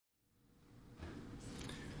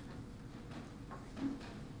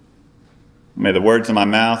May the words of my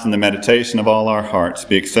mouth and the meditation of all our hearts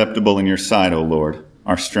be acceptable in your sight, O Lord,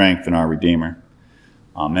 our strength and our Redeemer.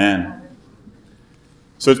 Amen.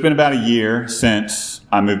 So it's been about a year since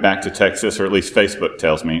I moved back to Texas, or at least Facebook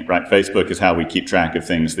tells me, right? Facebook is how we keep track of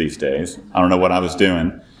things these days. I don't know what I was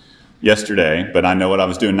doing yesterday, but I know what I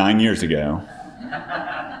was doing 9 years ago.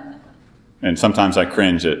 And sometimes I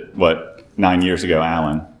cringe at what 9 years ago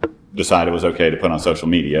Alan decided was okay to put on social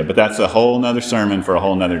media, but that's a whole nother sermon for a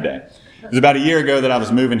whole nother day. It was about a year ago that I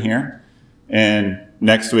was moving here, and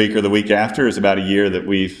next week or the week after is about a year that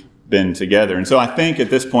we've been together. And so I think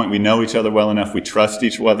at this point we know each other well enough, we trust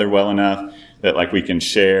each other well enough that like we can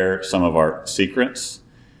share some of our secrets.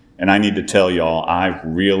 And I need to tell y'all, I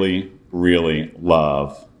really, really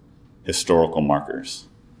love historical markers.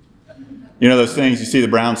 You know those things, you see the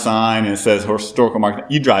brown sign and it says historical marker,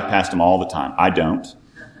 you drive past them all the time. I don't.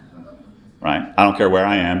 Right? I don't care where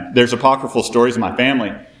I am. There's apocryphal stories in my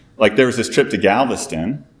family. Like there was this trip to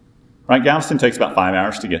Galveston, right? Galveston takes about 5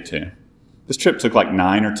 hours to get to. This trip took like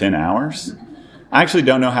 9 or 10 hours. I actually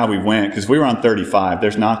don't know how we went because we were on 35.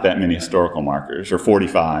 There's not that many historical markers, or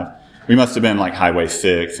 45. We must have been like Highway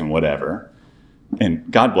 6 and whatever.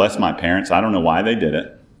 And God bless my parents. I don't know why they did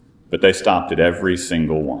it, but they stopped at every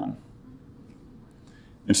single one.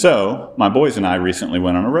 And so my boys and I recently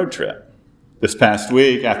went on a road trip. This past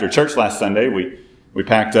week, after church last Sunday, we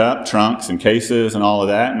packed up trunks and cases and all of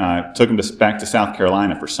that, and I took them back to South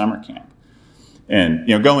Carolina for summer camp. And,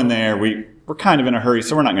 you know, going there, we're kind of in a hurry,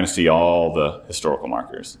 so we're not going to see all the historical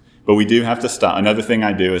markers. But we do have to stop. Another thing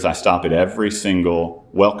I do is I stop at every single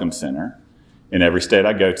welcome center. In every state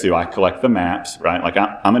I go to, I collect the maps, right? Like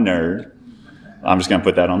I'm a nerd. I'm just going to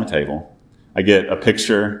put that on the table. I get a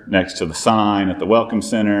picture next to the sign at the welcome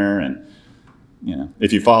center, and you know,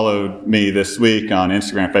 if you followed me this week on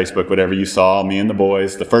Instagram, Facebook, whatever, you saw me and the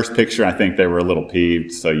boys. The first picture, I think they were a little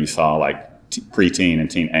peeved, so you saw like preteen and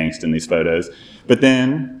teen angst in these photos. But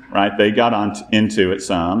then, right, they got into it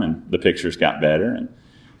some, and the pictures got better.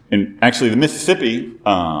 And actually, the Mississippi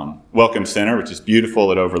Welcome Center, which is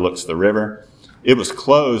beautiful, it overlooks the river, it was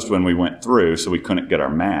closed when we went through, so we couldn't get our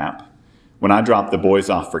map. When I dropped the boys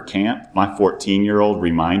off for camp, my 14-year-old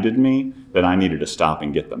reminded me that I needed to stop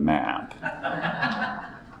and get the map.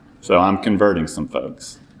 So I'm converting some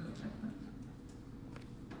folks.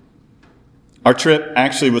 Our trip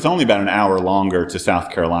actually was only about an hour longer to South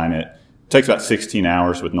Carolina. It takes about 16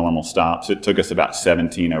 hours with normal stops. It took us about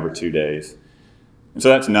 17 over 2 days. And so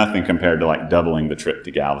that's nothing compared to like doubling the trip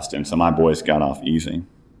to Galveston. So my boys got off easy.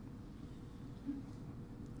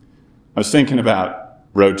 I was thinking about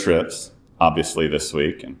road trips, obviously, this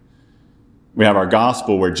week. And we have our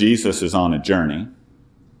gospel where Jesus is on a journey.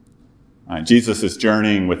 Jesus is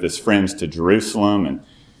journeying with his friends to Jerusalem, and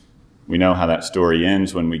we know how that story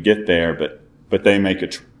ends when we get there, but they make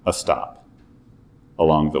a stop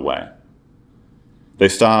along the way. They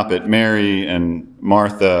stop at Mary and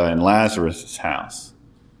Martha and Lazarus' house.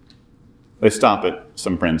 They stop at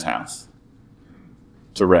some friend's house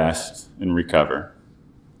to rest and recover.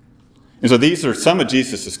 And so these are some of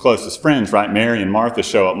Jesus' closest friends, right? Mary and Martha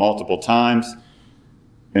show up multiple times.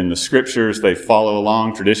 In the scriptures, they follow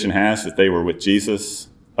along. Tradition has that they were with Jesus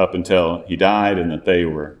up until he died and that they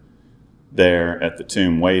were there at the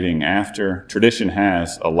tomb waiting after. Tradition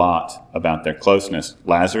has a lot about their closeness.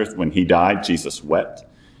 Lazarus, when he died, Jesus wept.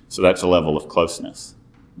 So that's a level of closeness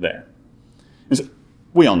there. And so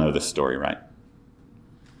we all know this story, right?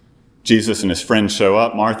 Jesus and his friends show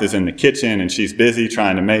up. Martha's in the kitchen and she's busy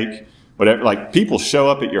trying to make whatever. Like people show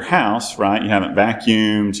up at your house, right? You haven't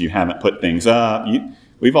vacuumed, you haven't put things up.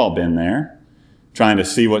 We've all been there, trying to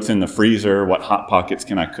see what's in the freezer, what Hot Pockets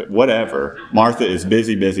can I cook, whatever. Martha is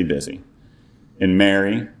busy, busy, busy. And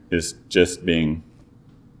Mary is just being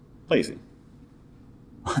lazy.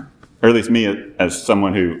 Or at least me, as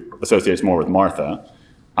someone who associates more with Martha,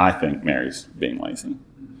 I think Mary's being lazy.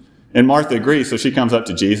 And Martha agrees, so she comes up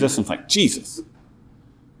to Jesus and is like, Jesus,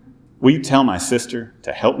 will you tell my sister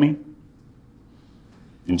to help me?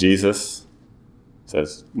 And Jesus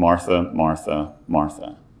says, Martha, Martha,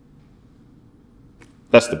 Martha.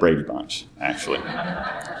 That's the Brady Bunch, actually.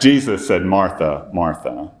 Jesus said, Martha,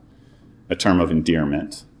 Martha, a term of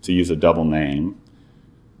endearment, to use a double name.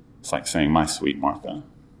 It's like saying, my sweet Martha,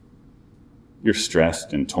 you're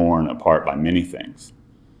stressed and torn apart by many things.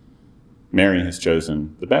 Mary has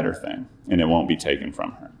chosen the better thing, and it won't be taken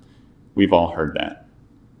from her. We've all heard that.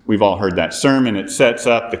 We've all heard that sermon. It sets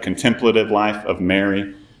up the contemplative life of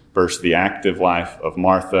Mary versus the active life of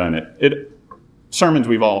Martha. And sermons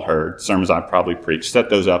we've all heard, sermons I've probably preached, set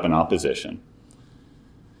those up in opposition.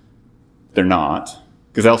 They're not,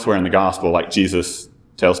 because elsewhere in the gospel, like Jesus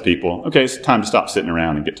tells people, okay, it's time to stop sitting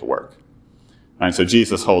around and get to work. Right? So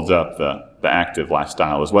Jesus holds up the active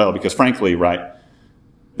lifestyle as well, because frankly, right,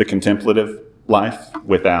 the contemplative life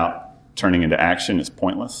without turning into action is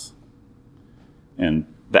pointless.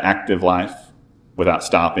 And the active life without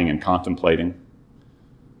stopping and contemplating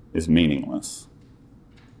is meaningless.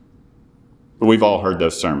 But we've all heard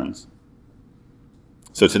those sermons.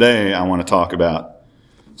 So today I want to talk about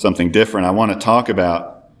something different. I want to talk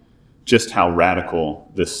about just how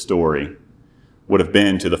radical this story would have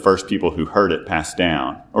been to the first people who heard it passed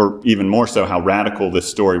down, or even more so, how radical this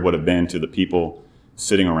story would have been to the people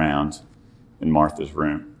sitting around in Martha's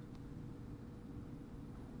room.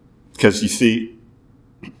 Because you see,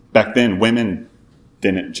 back then, women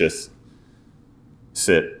didn't just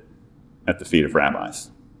sit at the feet of rabbis.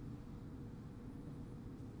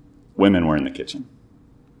 Women were in the kitchen.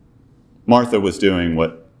 Martha was doing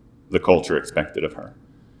what the culture expected of her.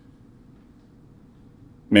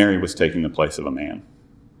 Mary was taking the place of a man.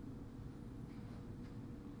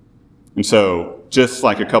 And so, just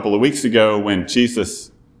like a couple of weeks ago when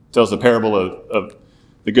Jesus tells the parable of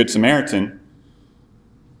the Good Samaritan,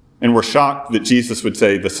 and we're shocked that Jesus would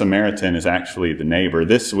say the Samaritan is actually the neighbor,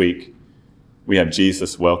 this week we have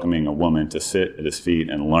Jesus welcoming a woman to sit at his feet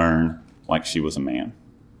and learn like she was a man.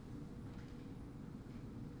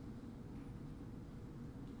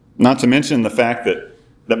 Not to mention the fact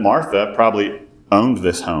that Martha probably owned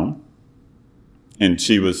this home, and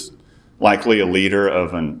she was likely a leader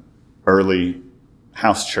of an early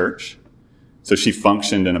house church. So she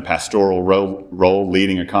functioned in a pastoral role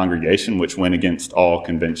leading a congregation, which went against all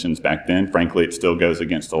conventions back then. Frankly, it still goes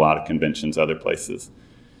against a lot of conventions other places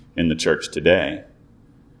in the church today.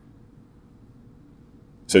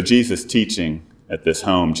 So Jesus teaching at this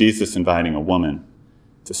home, Jesus inviting a woman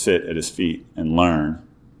to sit at his feet and learn,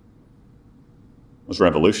 was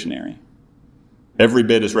revolutionary. Every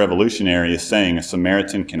bit as revolutionary as saying a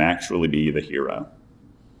Samaritan can actually be the hero.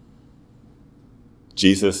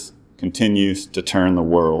 Jesus continues to turn the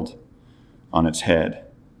world on its head,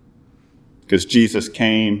 because Jesus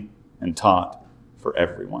came and taught for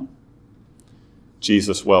everyone.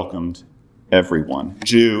 Jesus welcomed everyone,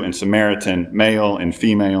 Jew and Samaritan, male and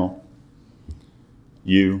female,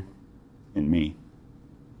 you and me.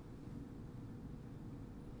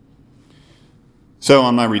 So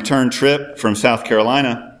on my return trip from South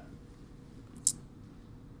Carolina,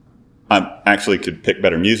 I actually could pick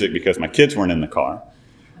better music because my kids weren't in the car.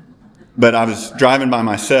 But I was driving by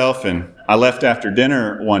myself, and I left after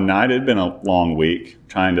dinner one night. It had been a long week,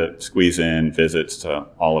 trying to squeeze in visits to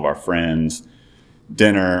all of our friends,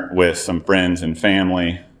 dinner with some friends and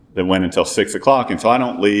family that went until 6 o'clock. And so I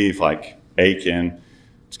don't leave like Aiken.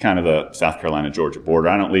 It's kind of the South Carolina-Georgia border.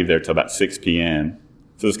 I don't leave there till about 6 p.m.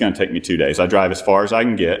 So it's going to take me 2 days. I drive as far as I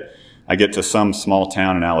can get. I get to some small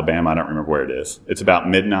town in Alabama. I don't remember where it is. It's about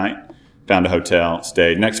midnight. Found a hotel,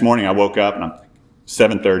 stayed. Next morning I woke up and I'm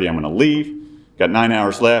 7:30, I'm going to leave. Got 9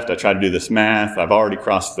 hours left. I try to do this math. I've already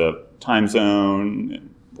crossed the time zone.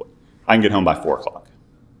 I can get home by 4 o'clock.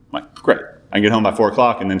 I'm like, great. I can get home by 4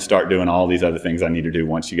 o'clock and then start doing all these other things I need to do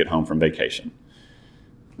once you get home from vacation,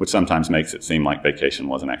 which sometimes makes it seem like vacation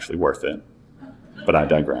wasn't actually worth it. But I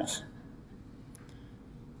digress.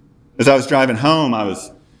 As I was driving home, I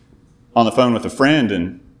was on the phone with a friend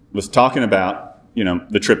and was talking about,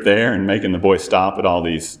 the trip there and making the boys stop at all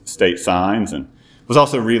these state signs, and was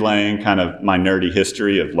also relaying kind of my nerdy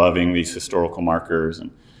history of loving these historical markers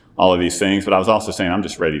and all of these things. But I was also saying, I'm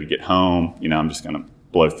just ready to get home. I'm just going to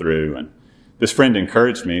blow through. And this friend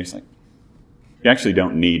encouraged me. He's like, you actually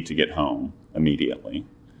don't need to get home immediately.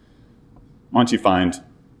 Why don't you find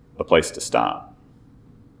a place to stop?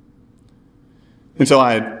 And so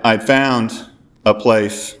I'd found a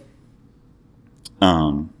place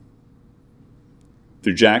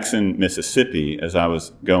through Jackson, Mississippi, as I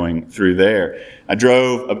was going through there. I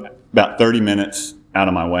drove about 30 minutes out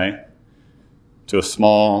of my way to a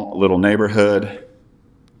small little neighborhood,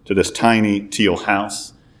 to this tiny teal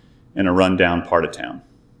house in a rundown part of town.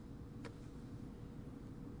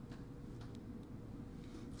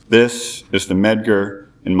 This is the Medgar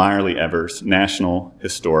and Myrlie Evers National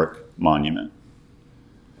Historic Monument.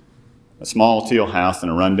 A small teal house in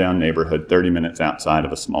a rundown neighborhood 30 minutes outside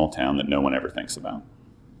of a small town that no one ever thinks about.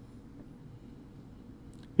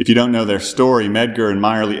 If you don't know their story, Medgar and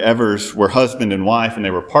Myrlie Evers were husband and wife, and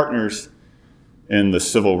they were partners in the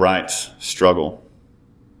civil rights struggle.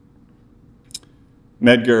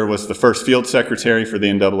 Medgar was the first field secretary for the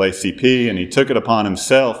NAACP, and he took it upon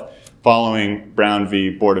himself, following Brown v.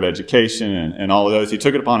 Board of Education and all of those, he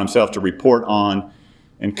took it upon himself to report on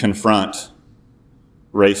and confront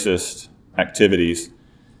racist activities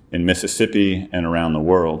in Mississippi and around the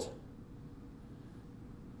world.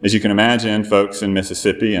 As you can imagine, folks in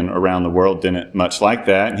Mississippi and around the world didn't much like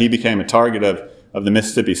that. And he became a target of the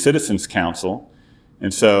Mississippi Citizens Council.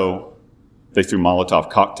 And so they threw Molotov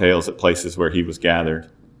cocktails at places where he was gathered.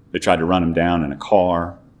 They tried to run him down in a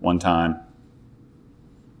car one time.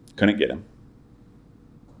 Couldn't get him.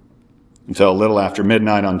 Until a little after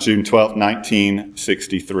midnight on June 12,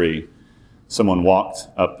 1963, someone walked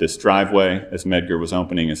up this driveway as Medgar was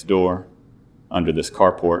opening his door under this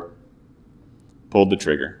carport, pulled the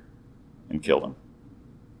trigger, and killed him.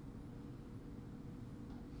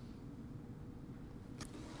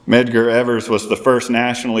 Medgar Evers was the first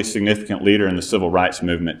nationally significant leader in the civil rights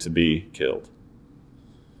movement to be killed.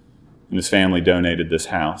 And his family donated this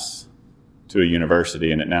house to a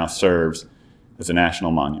university, and it now serves as a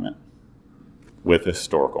national monument with a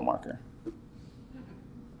historical marker.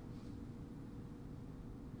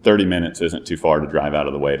 30 minutes isn't too far to drive out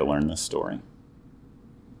of the way to learn this story.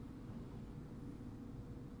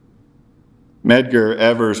 Medgar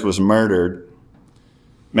Evers was murdered.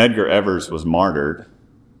 Medgar Evers was martyred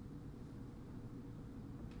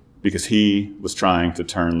because he was trying to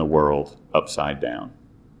turn the world upside down.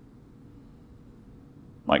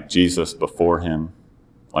 Like Jesus before him,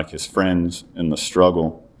 like his friends in the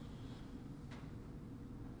struggle,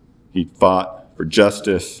 he fought for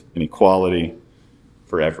justice and equality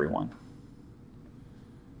for everyone.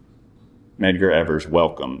 Medgar Evers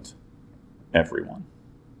welcomed everyone.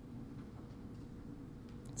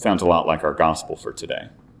 Sounds a lot like our gospel for today,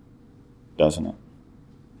 doesn't it?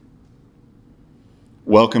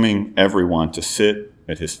 Welcoming everyone to sit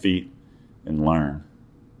at his feet and learn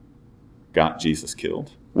got Jesus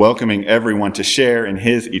killed. Welcoming everyone to share in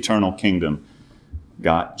his eternal kingdom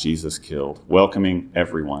got Jesus killed. Welcoming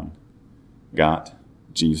everyone got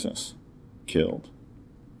Jesus killed.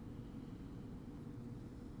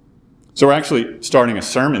 So we're actually starting a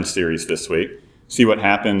sermon series this week. See what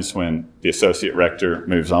happens when the associate rector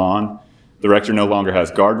moves on. The rector no longer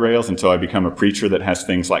has guardrails until I become a preacher that has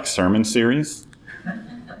things like sermon series.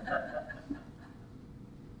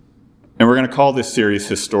 And we're going to call this series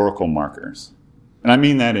Historical Markers. And I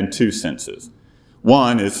mean that in two senses.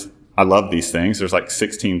 One is, I love these things. There's like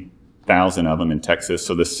 16,000 of them in Texas,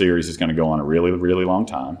 so this series is going to go on a really, really long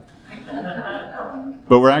time.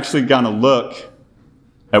 But we're actually going to look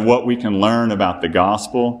at what we can learn about the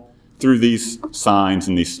gospel through these signs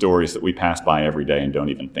and these stories that we pass by every day and don't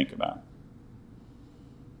even think about.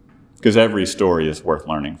 Because every story is worth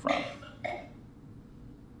learning from.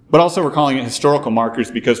 But also we're calling it historical markers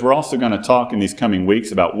because we're also going to talk in these coming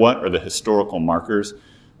weeks about what are the historical markers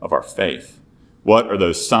of our faith. What are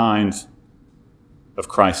those signs of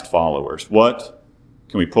Christ followers? What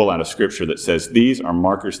can we pull out of Scripture that says these are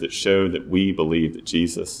markers that show that we believe that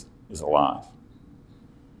Jesus is alive?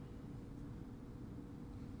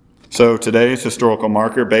 So today's historical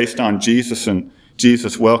marker, based on Jesus and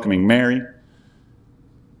Jesus welcoming Mary,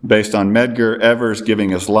 based on Medgar Evers giving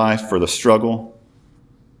his life for the struggle,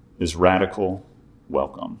 is radical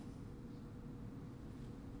welcome.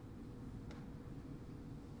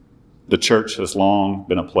 The church has long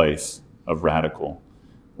been a place of radical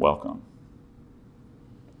welcome.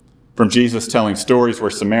 From Jesus telling stories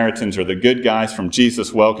where Samaritans are the good guys, from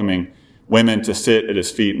Jesus welcoming women to sit at his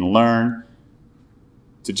feet and learn,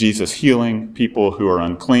 to Jesus healing people who are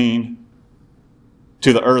unclean,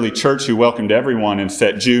 to the early church who welcomed everyone and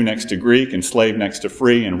set Jew next to Greek and slave next to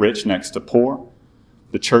free and rich next to poor,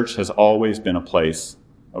 the church has always been a place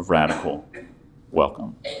of radical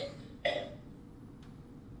welcome.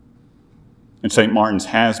 And St. Martin's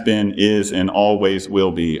has been, is, and always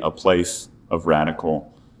will be a place of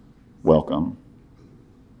radical welcome.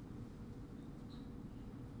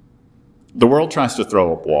 The world tries to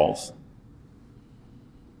throw up walls.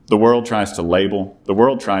 The world tries to label. The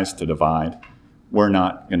world tries to divide. We're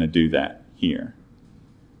not going to do that here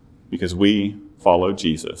because we follow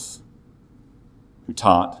Jesus, who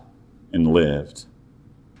taught and lived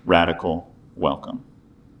radical welcome.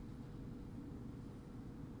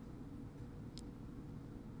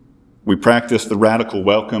 We practice the radical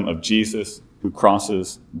welcome of Jesus who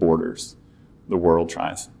crosses borders the world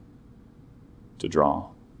tries to draw.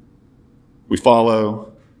 We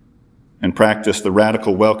follow and practice the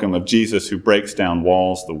radical welcome of Jesus who breaks down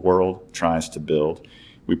walls the world tries to build.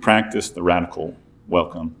 We practice the radical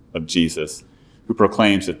welcome of Jesus who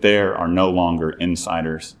proclaims that there are no longer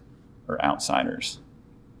insiders or outsiders.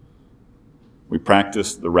 We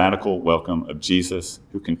practice the radical welcome of Jesus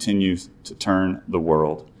who continues to turn the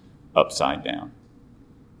world upside down.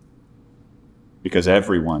 Because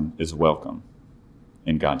everyone is welcome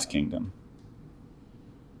in God's kingdom.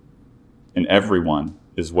 And everyone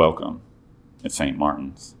is welcome at St.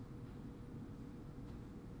 Martin's.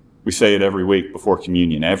 We say it every week before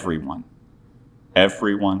communion. Everyone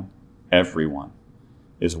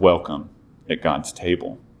is welcome at God's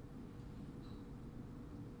table.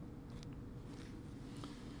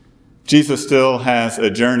 Jesus still has a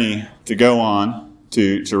journey to go on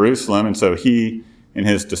to Jerusalem, and so he and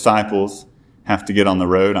his disciples have to get on the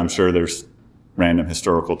road. I'm sure there's random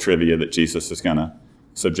historical trivia that Jesus is going to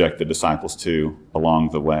subject the disciples to along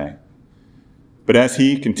the way. But as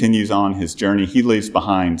he continues on his journey, he leaves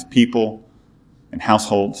behind people and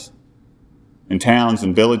households and towns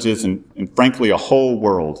and villages and frankly, a whole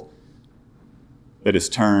world that is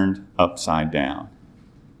turned upside down.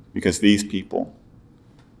 Because these people,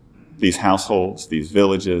 these households, these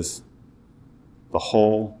villages, the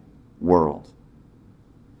whole world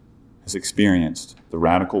has experienced the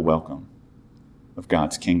radical welcome of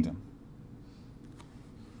God's kingdom.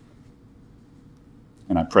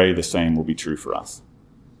 And I pray the same will be true for us.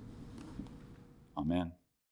 Amen.